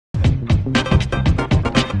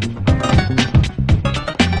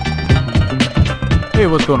Hey,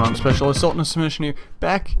 what's going on, Special Assault and Submission here,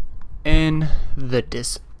 back in the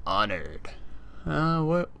Dishonored.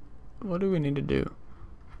 What do we need to do?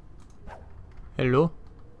 Hello?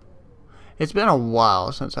 It's been a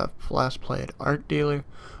while since I've last played Art Dealer.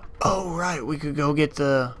 Oh, right, we could go get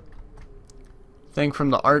the thing from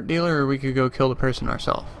the art dealer, or we could go kill the person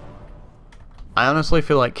ourselves. I honestly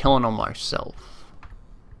feel like killing them ourselves.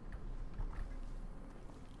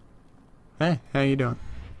 Hey, how you doing?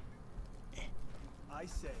 I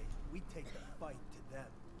say we take the fight to them.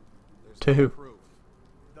 To who? Proof.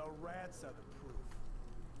 The rats are the proof.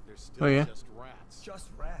 They're still just rats. Just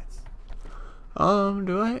rats.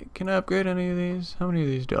 Can I upgrade any of these? How many of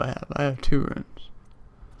these do I have? I have 2 runes.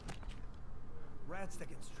 Rats that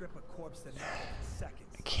can strip a corpse to death in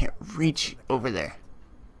seconds. I can't reach over there.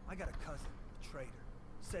 I got a cousin, a trader.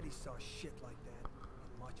 Said he saw shit like that.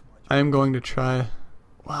 And much. I am going to try.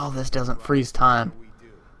 Wow, this doesn't freeze time.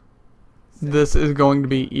 This is going to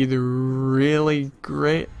be either really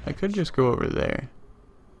great. I could just go over there.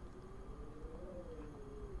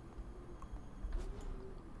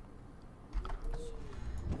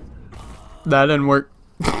 That didn't work.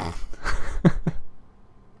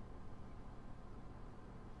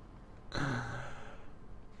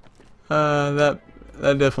 That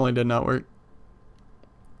definitely did not work.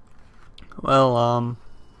 Well,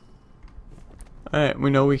 alright, we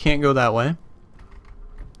know we can't go that way.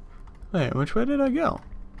 Wait, which way did I go?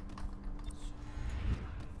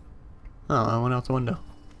 Oh, I went out the window.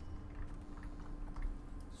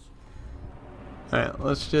 Alright,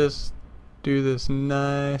 let's just do this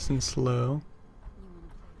nice and slow.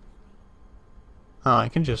 Oh, I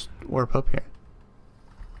can just warp up here.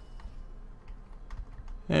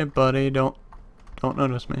 Hey buddy, don't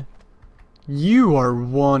notice me. You are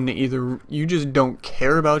one, either you just don't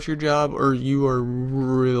care about your job or you are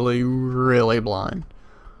really, really blind.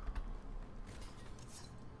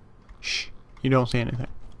 Shh, you don't see anything.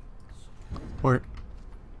 Or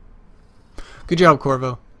good job,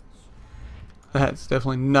 Corvo. That's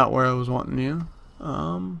definitely not where I was wanting you.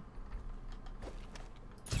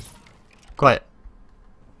 Quiet.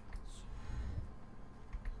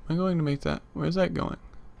 Am I going to make that? Where's that going?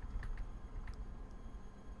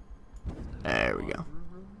 There we go.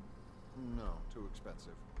 No, too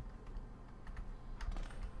expensive.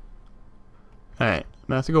 Alright,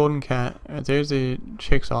 I'm at the Golden Cat. Alright, there's the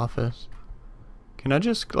chick's office. Can I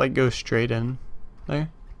just, like, go straight in there?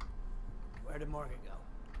 Where did Morgan go?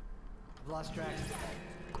 I've lost track.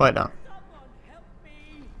 Quiet down.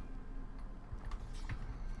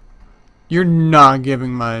 You're not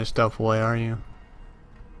giving my stuff away, are you?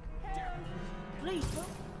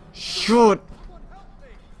 Shut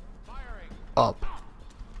up.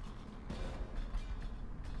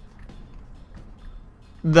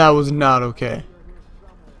 That was not okay.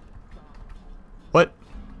 What?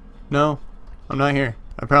 No, I'm not here.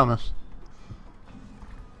 I promise.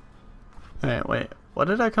 Alright, wait. What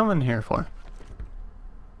did I come in here for?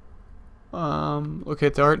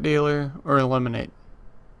 Locate the art dealer or eliminate.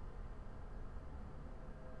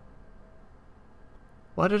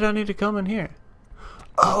 Why did I need to come in here?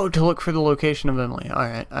 Oh, to look for the location of Emily.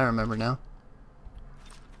 Alright, I remember now.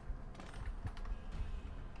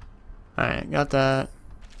 Alright, got that.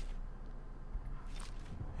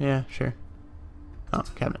 Yeah, sure. Oh,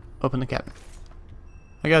 cabinet. Open the cabinet.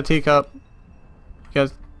 I got a teacup. You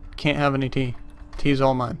guys can't have any tea. Tea's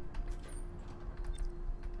all mine.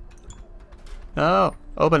 Oh,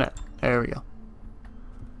 open it. There we go.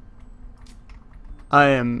 I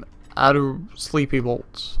am out of sleepy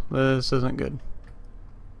bolts. This isn't good.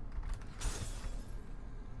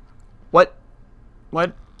 What?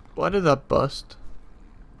 Why did that bust?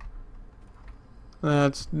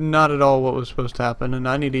 That's not at all what was supposed to happen, and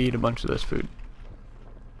I need to eat a bunch of this food.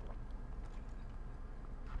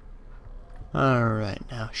 Alright,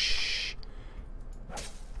 now shh.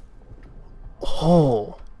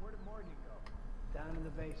 Oh. Where did Morgan go? Down in the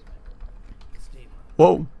basement. Steve.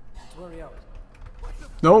 Whoa. That's where he always goes.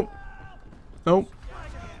 Nope. Nope.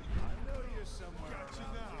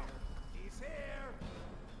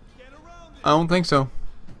 I don't think so.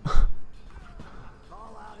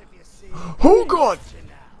 Oh god!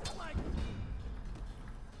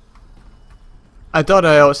 I thought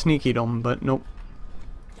I out sneakied him, but nope.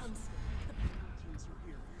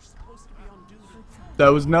 That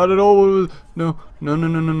was not at all what it was. No.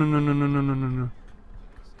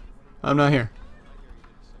 I'm not here.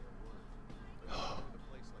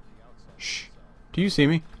 Shh. Do you see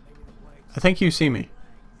me? I think you see me.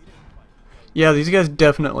 Yeah, these guys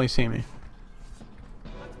definitely see me.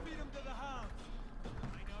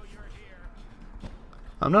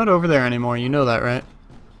 I'm not over there anymore, you know that, right?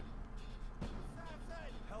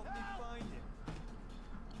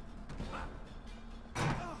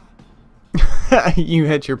 You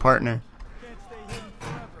hit your partner. Can't stay hidden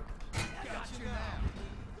forever. Got you now.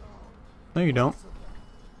 No, you don't.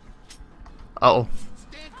 Uh-oh.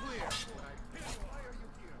 Stand clear.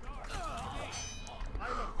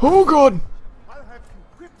 Oh, God. I'll have you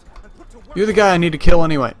whipped and put to work. You're the guy I need to kill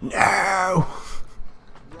anyway. No!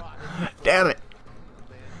 Damn it.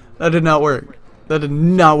 That did not work. That did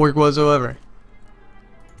not work whatsoever.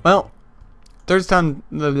 Well, third time's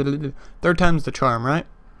the charm, right?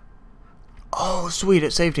 Oh, sweet.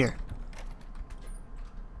 It saved here.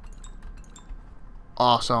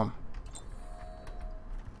 Awesome.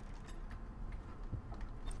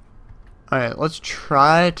 Alright, let's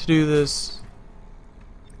try to do this.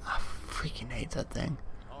 I freaking hate that thing.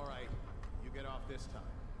 All right, you get off this time.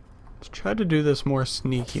 Let's try to do this more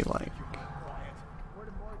sneaky like. Where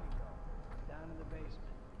did Morgan go? Down in the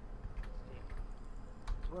basement.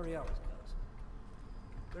 It's where he always goes.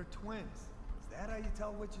 They're twins. Is that how you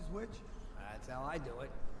tell which is which? That's how I do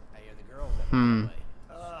it. I hear the girls that Hmm. way.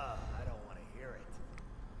 I don't want to hear it.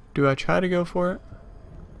 Do I try to go for it?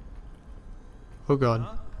 Oh, God.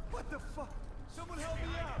 Huh? What the fuck? Someone help me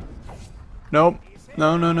out! Nope.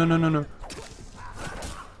 No, no, no, no, no, no.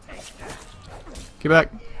 Get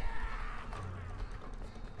back.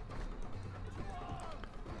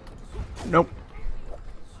 Nope.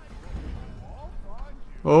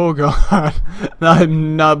 Oh, God.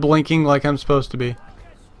 I'm not blinking like I'm supposed to be.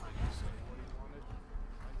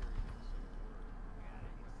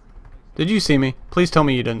 Did you see me? Please tell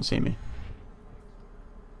me you didn't see me.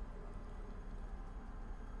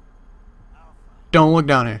 Don't look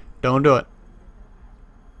down here. Don't do it.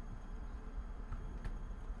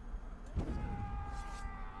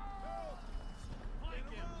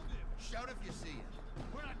 Shout if you see it.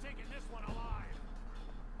 We're not taking this one alive.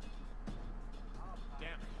 Damn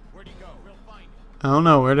it. Where'd he go? We'll find him. I don't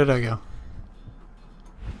know. Where did I go?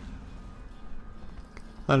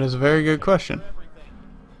 That is a very good question.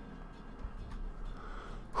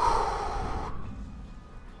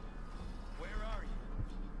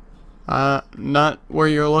 Not where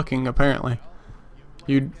you're looking, apparently.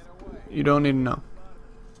 You don't need to know.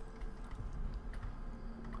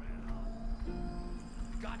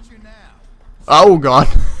 Got you now. Oh, God.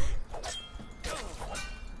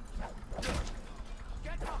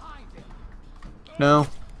 No,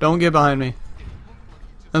 don't get behind me.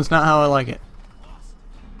 That's not how I like it.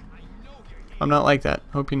 I'm not like that.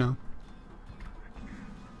 Hope you know.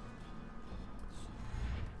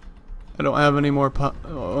 I don't have any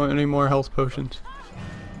more health potions.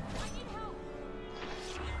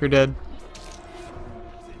 You're dead.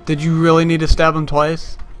 Did you really need to stab him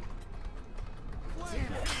twice?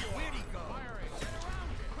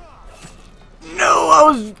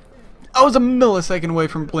 No, I was a millisecond away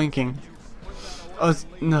from blinking. I was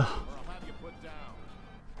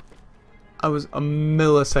a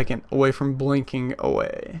millisecond away from blinking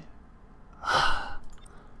away.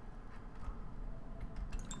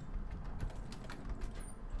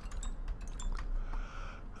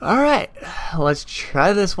 Alright, let's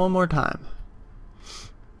try this one more time.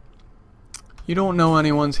 You don't know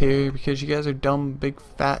anyone's here because you guys are dumb, big,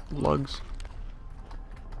 fat lugs.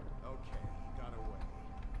 Okay, got away.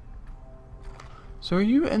 So are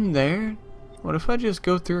you in there? What if I just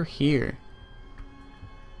go through here?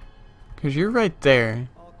 Because you're right there.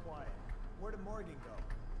 All quiet. Where did Morgan go?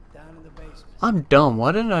 Down in the basement. I'm dumb.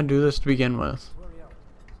 Why didn't I do this to begin with? Where he always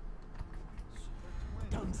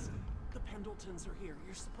goes. Dunson, the Pendletons are here.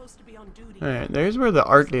 You're supposed to be on duty. Alright, there's where the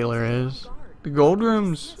art dealer is. The gold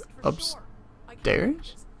room's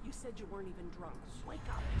upstairs? You said you weren't even drunk. Wake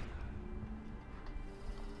up.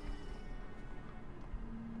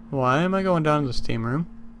 Why am I going down to the steam room?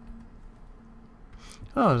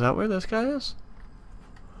 Oh, is that where this guy is?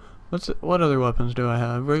 What other weapons do I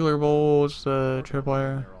have? Regular bolts, tripwire.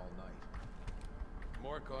 There all night.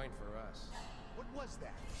 More coin for us. What was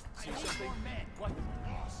that? See something? What?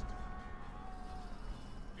 Lost.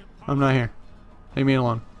 I'm not here. Leave me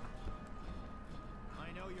alone.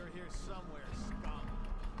 I know you're here somewhere, scum.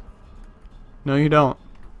 No, you don't.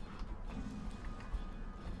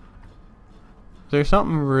 Is there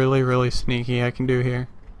something really, really sneaky I can do here?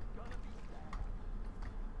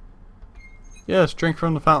 Yes, drink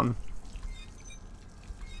from the fountain.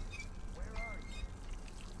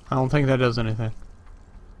 I don't think that does anything.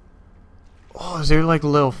 Oh, is there like a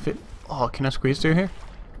little fit? Oh, can I squeeze through here?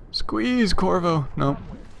 Squeeze, Corvo. No.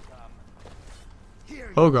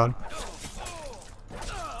 Oh, God.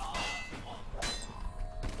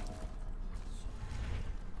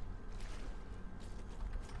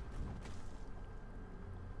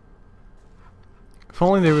 If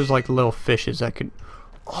only there was like little fishes that could...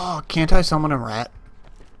 Oh, can't I summon a rat?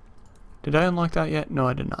 Did I unlock that yet? No,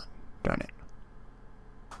 I did not. Darn it.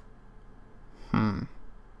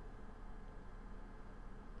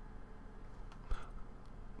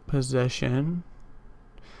 Possession.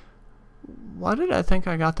 Why did I think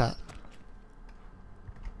I got that?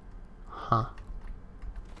 Huh.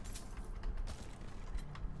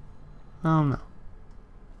 Oh no.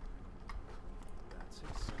 That's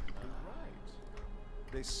exactly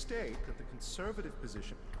right. They state that the conservative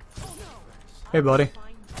position. Hey, buddy.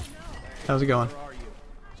 How's it going? Where are you?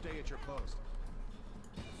 Stay at your post.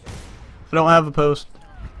 I don't have a post.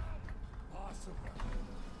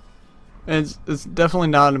 It's definitely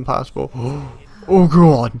not impossible. Oh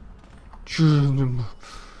god.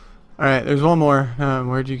 Alright, there's one more.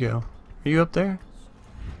 Where'd you go? Are you up there?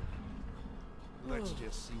 Let's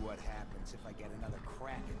just see what happens if I get another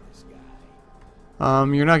crack at this guy.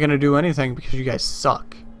 You're not gonna do anything because you guys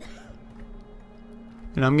suck.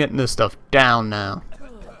 And I'm getting this stuff down now.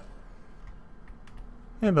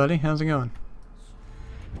 Hey buddy, how's it going?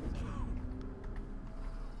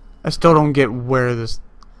 I still don't get where this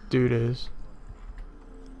dude is.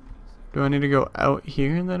 Do I need to go out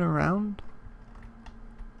here and then around?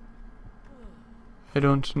 I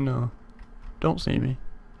don't know. Don't see me.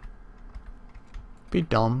 Be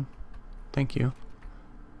dumb. Thank you.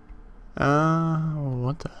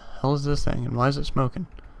 What the hell is this thing and why is it smoking?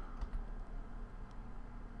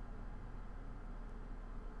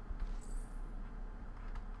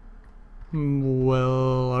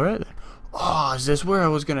 Well, alright then. Oh, is this where I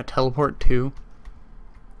was gonna teleport to?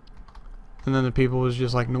 And then the people was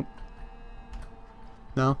just like, nope.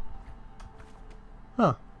 No?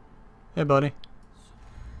 Oh. Hey, buddy.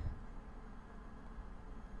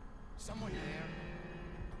 Someone there.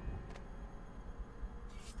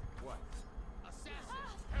 What? Assasin!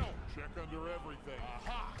 Help! Check under everything.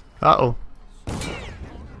 Aha! Uh-oh.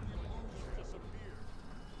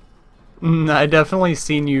 I definitely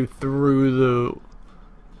seen you through the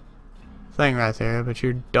thing right there, but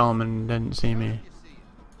you're dumb and didn't see me.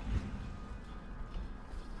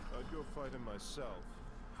 I'd go fight him myself.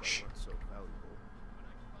 Shh. Not so valuable.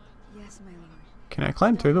 Yes, my lord. Can I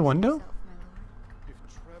climb through the window? Yourself, my lord. If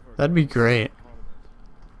Trevor That'd be goes to great.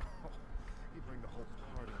 Parliament, he'd bring the whole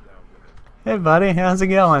party down with him. Hey, buddy, how's it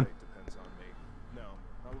going? Fate depends on me. No,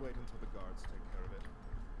 I'll wait until the guards take care of it.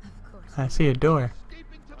 Of course. I see a door.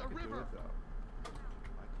 Escaping to I the could do river! it, though.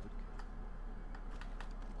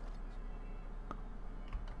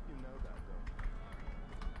 You know that, don't you?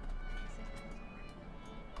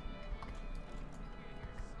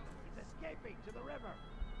 He's escaping to the river!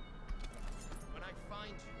 When I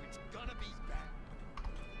find you, it's gonna be bad.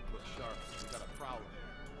 Look sharp, we got a prowler.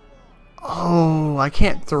 Oh, I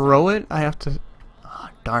can't throw it? I have to... Oh,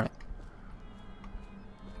 darn it.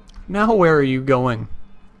 Now where are you going?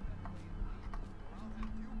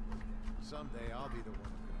 Someday I'll be the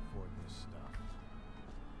one who can afford this stuff.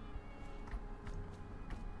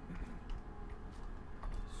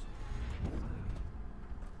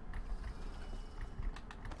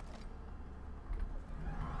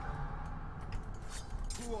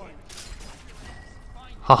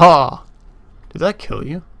 Haha! Did that kill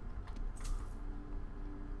you?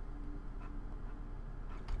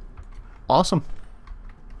 Awesome.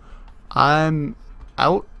 I'm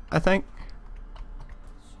out, I think.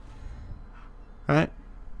 Right?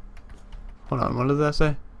 Hold on, what did that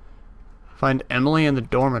say? Find Emily in the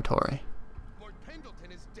dormitory. Lord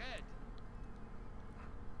Pendleton is dead.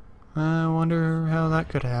 I wonder how that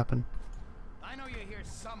could happen. I know you're here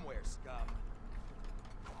somewhere, scum.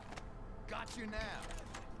 Got you now.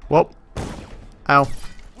 Whoop. Ow.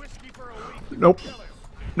 Whiskey for a week. Nope. Kill him.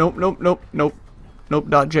 Nope, nope, nope, nope. Nope,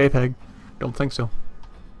 dot JPEG. Don't think so.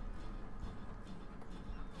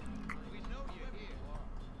 We know you're here.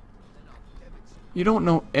 Then I'll give it to you. You don't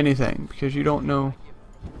know anything because you don't know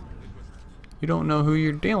who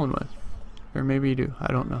you're dealing with. Or maybe you do.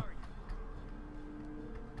 I don't know.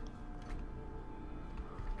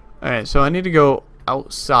 Alright, so I need to go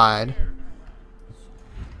outside.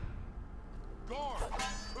 Guard,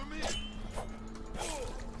 come in.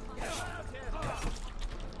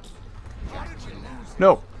 How did you lose?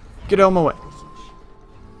 No. Get out of my way.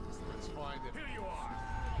 Let's find it. Here you are.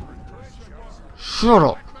 Shut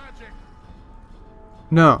up. Magic.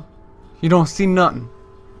 No. You don't see nothing.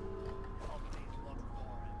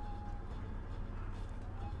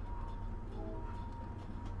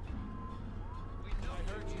 I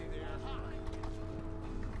heard you there.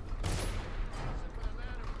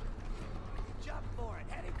 Jump for it.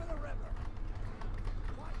 Heading for the river.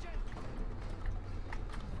 Watch it.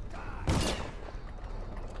 Die.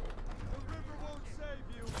 The river won't save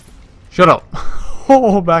you. Shut up.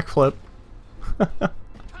 Oh, backflip. Come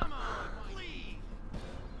on,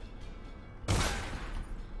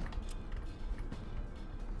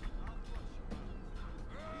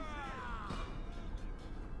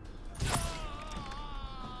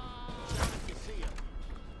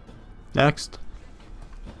 Next.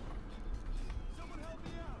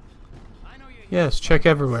 Yes, check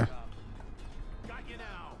everywhere. Got you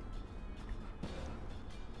now.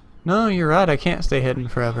 No, you're right. I can't stay hidden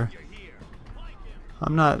forever. You're here. Flank him.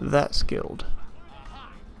 I'm not that skilled.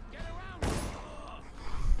 Aha. Get around.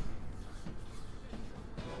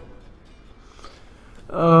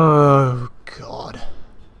 Oh, God.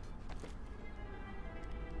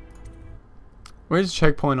 Where's the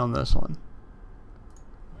checkpoint on this one?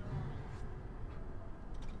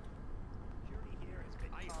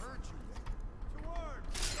 I heard you.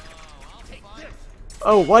 Towards. Oh, I'll take this.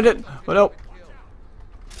 Oh, why did... What else?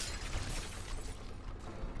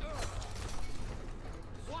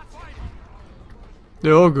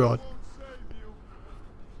 Oh, God.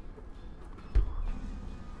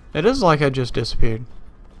 It is like I just disappeared.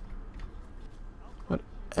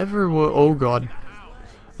 Whatever will... Oh, God.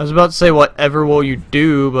 I was about to say whatever will you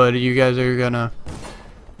do, but you guys are gonna...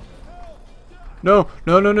 No,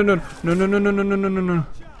 no, no, no, no, no, no, no, no, no, no, no, no, no.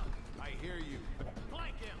 I hear you.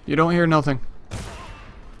 Flank him. You don't hear nothing.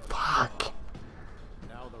 Fuck.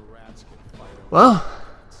 Now the rats can fight over. Well,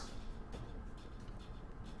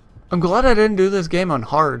 I'm glad I didn't do this game on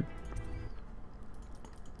hard.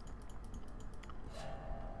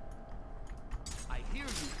 I hear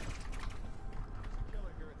you.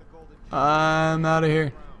 I'm out of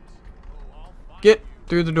here. Get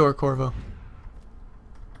through the door, Corvo.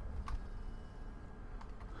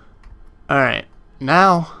 Alright,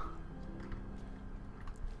 now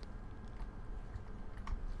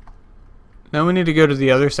we need to go to the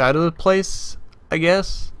other side of the place, I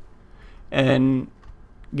guess, and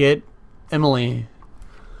get Emily.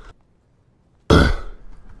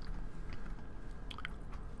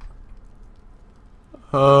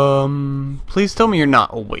 Please tell me you're not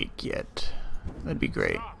awake yet. That'd be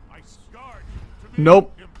great.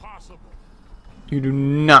 Nope. You do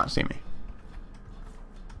not see me.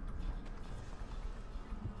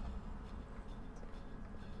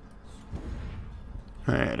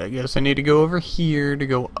 Alright, I guess I need to go over here to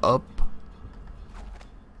go up.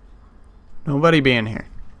 Nobody being here.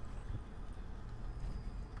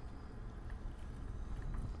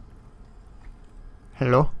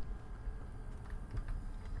 Hello?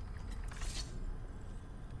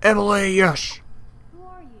 Emily, yes! Who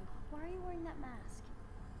are you? Why are you wearing that mask?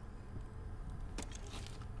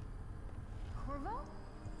 Corvo?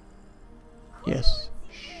 Yes.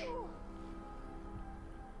 Corvo,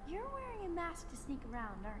 you're wearing a mask to sneak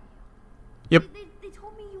around, aren't you? Yep. They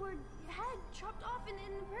told me you were head chopped off in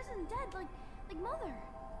prison, dead, like Mother.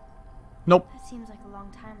 Nope. That seems like a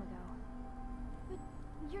long time ago. But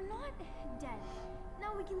you're not dead.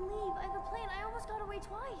 Now we can leave. I have a plan. I almost got away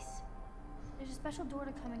twice. There's a special door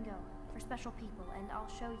to come and go for special people, and I'll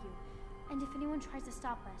show you. And if anyone tries to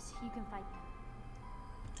stop us, you can fight them.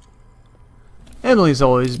 Emily's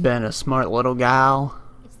always been a smart little gal.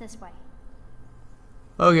 It's this way.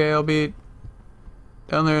 Okay, I'll be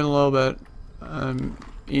down there in a little bit. I'm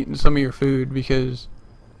eating some of your food because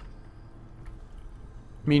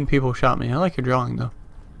mean people shot me. I like your drawing though.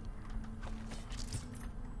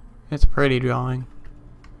 It's a pretty drawing.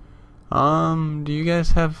 Do you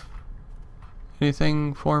guys have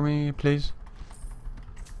anything for me, please?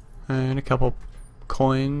 And a couple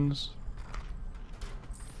coins.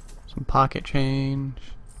 Some pocket change.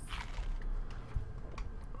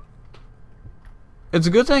 It's a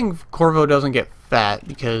good thing Corvo doesn't get fat,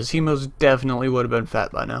 because he most definitely would have been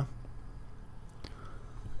fat by now.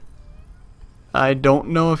 I don't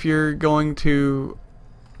know if you're going to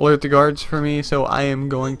alert the guards for me, so I am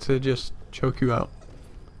going to just choke you out.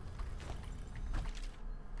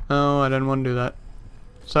 No, I didn't want to do that.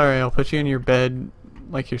 Sorry, I'll put you in your bed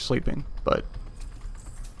like you're sleeping, but...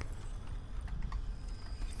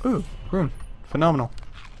 Ooh, rune. Phenomenal.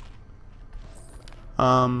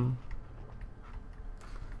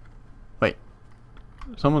 Wait.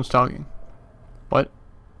 Someone's talking. What?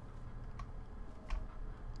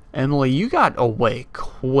 Emily, you got away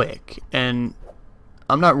quick, and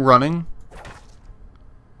I'm not running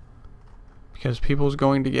because people's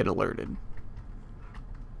going to get alerted.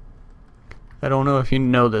 I don't know if you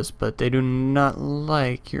know this, but they do not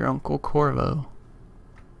like your Uncle Corvo.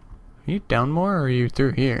 Are you down more, or are you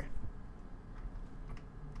through here?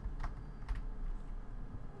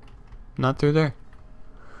 Not through there.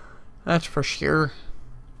 That's for sure.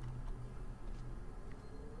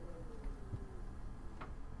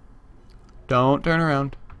 Don't turn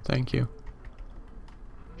around. Thank you.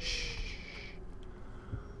 Shh.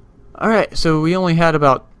 Alright, so we only had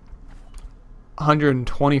about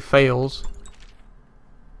 120 fails.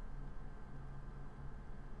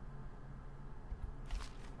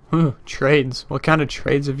 Ooh, trades. What kind of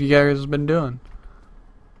trades have you guys been doing?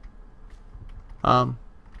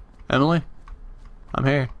 Emily? I'm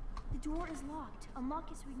here. The door is locked. Unlock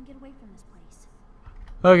it so we can get away from this place.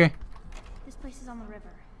 Okay. This place is on the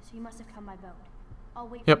river, so you must have come by boat. I'll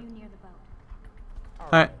wait Yep. for you near the boat.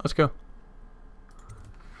 Alright, let's go.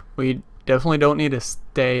 We definitely don't need to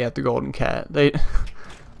stay at the Golden Cat.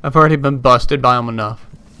 I've already been busted by them enough.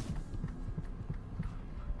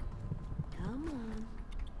 Come on.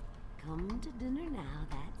 Come to dinner now.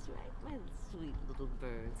 That's right, my sweet little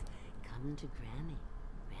birds. Come to Granny.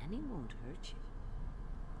 Granny won't hurt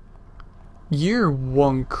you. You're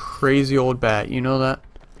one crazy old bat, you know that?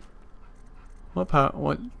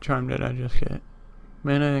 What charm did I just get?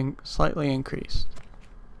 Mana slightly increased.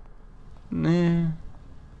 Nah.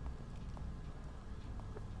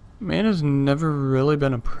 Mana's never really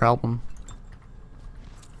been a problem.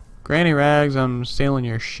 Granny Rags, I'm stealing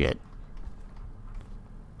your shit.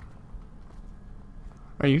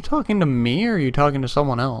 Are you talking to me or are you talking to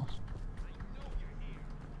someone else?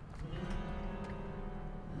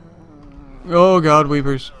 Oh god,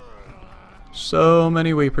 weepers. So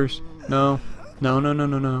many weepers. No. No, no, no,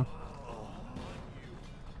 no, no.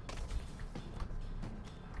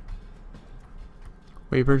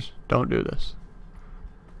 Weepers, don't do this.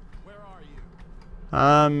 Where are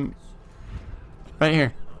you? Right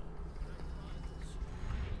here.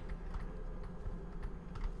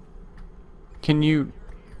 Can you...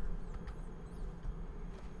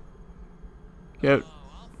 Yep.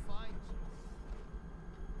 I'll find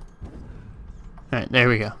you. Alright, there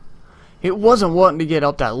we go. It wasn't wanting to get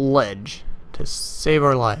up that ledge to save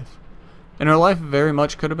our life. And our life very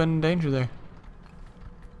much could have been in danger there.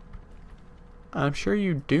 I'm sure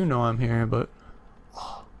you do know I'm here, but...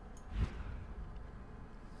 Oh.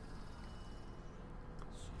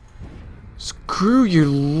 Screw your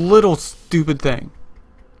little stupid thing.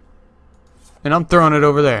 And I'm throwing it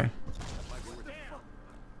over there.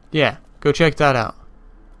 Yeah, go check that out.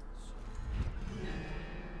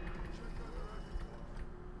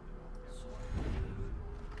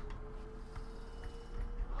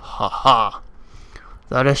 Haha.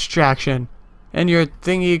 The distraction. And your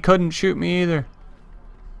thingy couldn't shoot me either.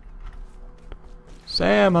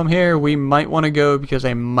 Sam, I'm here. We might want to go because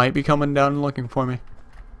they might be coming down and looking for me.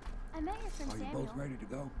 I met your friend Are you Samuel. both ready to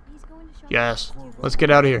go? He's going to show Yes. Let's get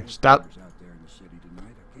out of here. Stop. Out there in the city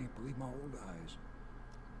tonight. I can't believe my old eyes.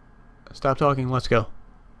 Stop talking. Let's go.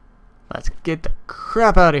 Let's get the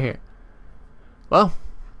crap out of here. Well,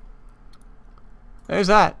 there's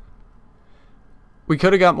that. We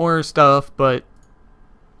could have got more stuff, but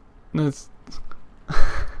that's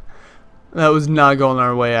that was not going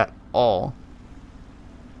our way at all.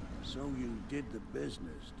 So you did the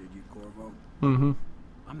business, did you, Corvo? Mm-hmm.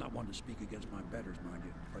 I'm not one to speak against my betters, mind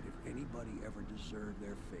you, but if anybody ever deserved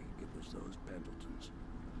their fate, it was those Pendletons.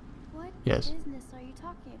 What Yes. business are you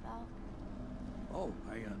talking about? Oh,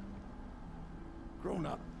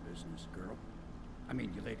 grown-up business, girl. I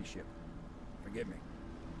mean, your ladyship. Forgive me.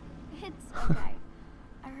 It's okay.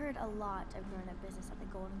 I heard a lot of grown-up business at the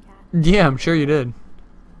Golden Cat. Yeah, I'm sure you did.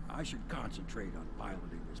 I should concentrate on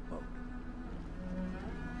piloting this boat.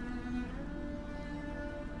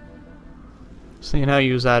 Seeing how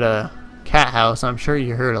you was at a cat house, I'm sure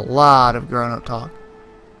you heard a lot of grown-up talk.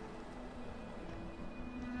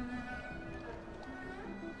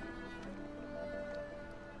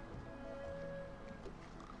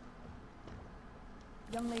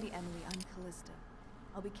 Young Lady Emily, I'm Callista.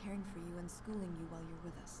 I'll be caring for you and schooling you while you're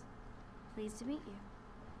with us. Pleased to meet you.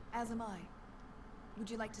 As am I. Would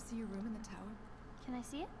you like to see your room in the tower? Can I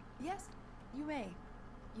see it? Yes, you may.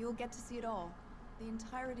 You'll get to see it all. The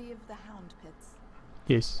entirety of the Hound Pits.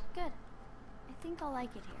 Yes. Good. I think I'll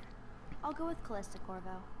like it here. I'll go with Callista,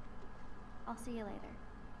 Corvo. I'll see you later.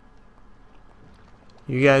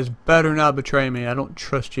 You guys better not betray me. I don't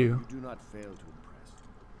trust you. You do not fail to impress.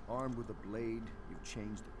 Armed with a blade, you've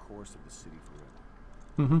changed the course of the city forever.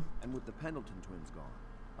 Mm-hmm. And with the Pendleton twins gone,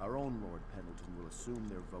 our own Lord Pendleton will assume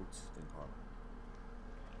their votes in Parliament.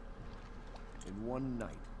 In one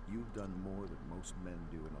night, you've done more than most men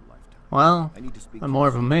do in a lifetime. Well, I need to speak I'm to more you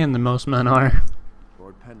of a soon. man than most men are.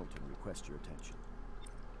 Lord Pendleton requests your attention.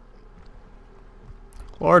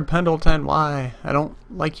 Lord Pendleton, why? I don't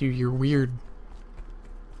like you. You're weird.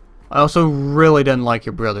 I also really didn't like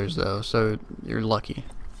your brothers, though, so you're lucky.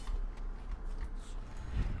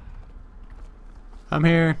 I'm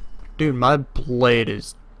here. Dude, my blade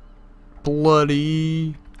is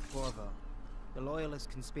bloody. Corvo, the Loyalist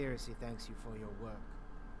conspiracy thanks you for your work.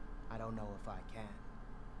 I don't know if I can.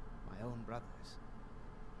 My own brothers.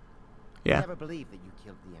 Yeah. I never believed that you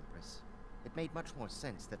killed the Empress. It made much more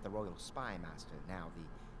sense that the Royal Spy Master, now the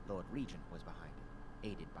Lord Regent was behind it,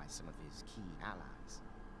 aided by some of his key allies.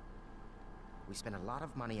 We spent a lot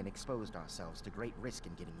of money and exposed ourselves to great risk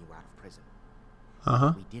in getting you out of prison.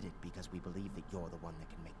 We did it because we believe that you're the one that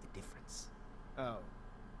can make the difference. Oh,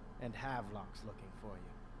 and Havelock's looking for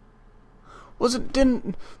you. Wasn't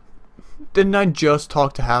didn't I just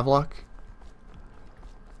talk to Havelock?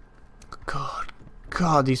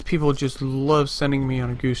 God, these people just love sending me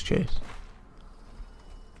on a goose chase.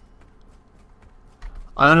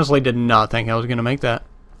 I honestly did not think I was gonna make that.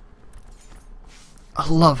 I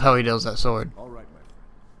love how he does that sword. All right, my friend.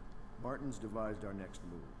 Martin's devised our next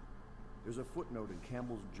move. There's a footnote in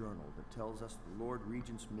Campbell's journal that tells us the Lord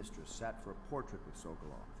Regent's mistress sat for a portrait with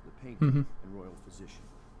Sokolov, the painter and royal physician.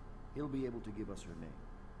 He'll be able to give us her name.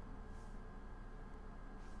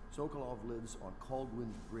 Sokolov lives on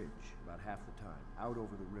Caldwin's Bridge about half the time, out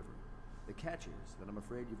over the river. The catch is that I'm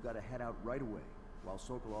afraid you've got to head out right away, while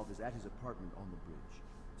Sokolov is at his apartment on the bridge.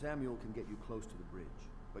 Samuel can get you close to the bridge,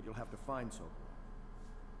 but you'll have to find Sokolov.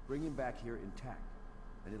 Bring him back here intact,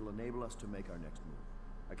 and it'll enable us to make our next move.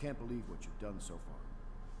 I can't believe what you've done so far.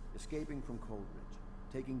 Escaping from Coldridge,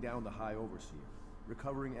 taking down the High Overseer,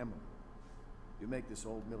 recovering Emily. You make this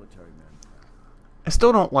old military man proud. I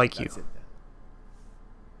still don't like you. That's it, then.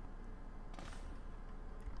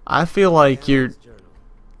 I feel like you're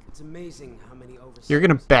amazing how many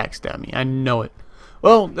gonna backstab me. I know it.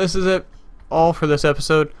 Well, this is it all for this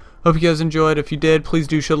episode. Hope you guys enjoyed. If you did, please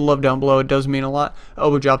do show the love down below. It does mean a lot.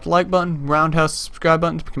 Elbow drop the like button, roundhouse the subscribe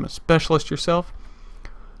button to become a specialist yourself.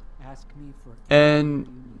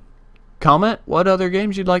 And comment what other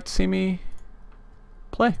games you'd like to see me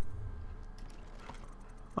play.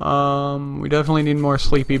 We definitely need more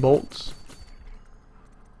sleepy bolts,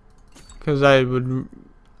 because I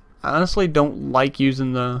honestly don't like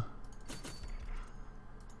using the...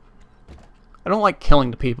 I don't like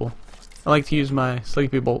killing the people. I like to use my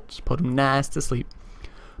sleepy bolts, put them nice to sleep.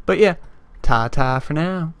 But yeah, ta-ta for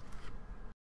now.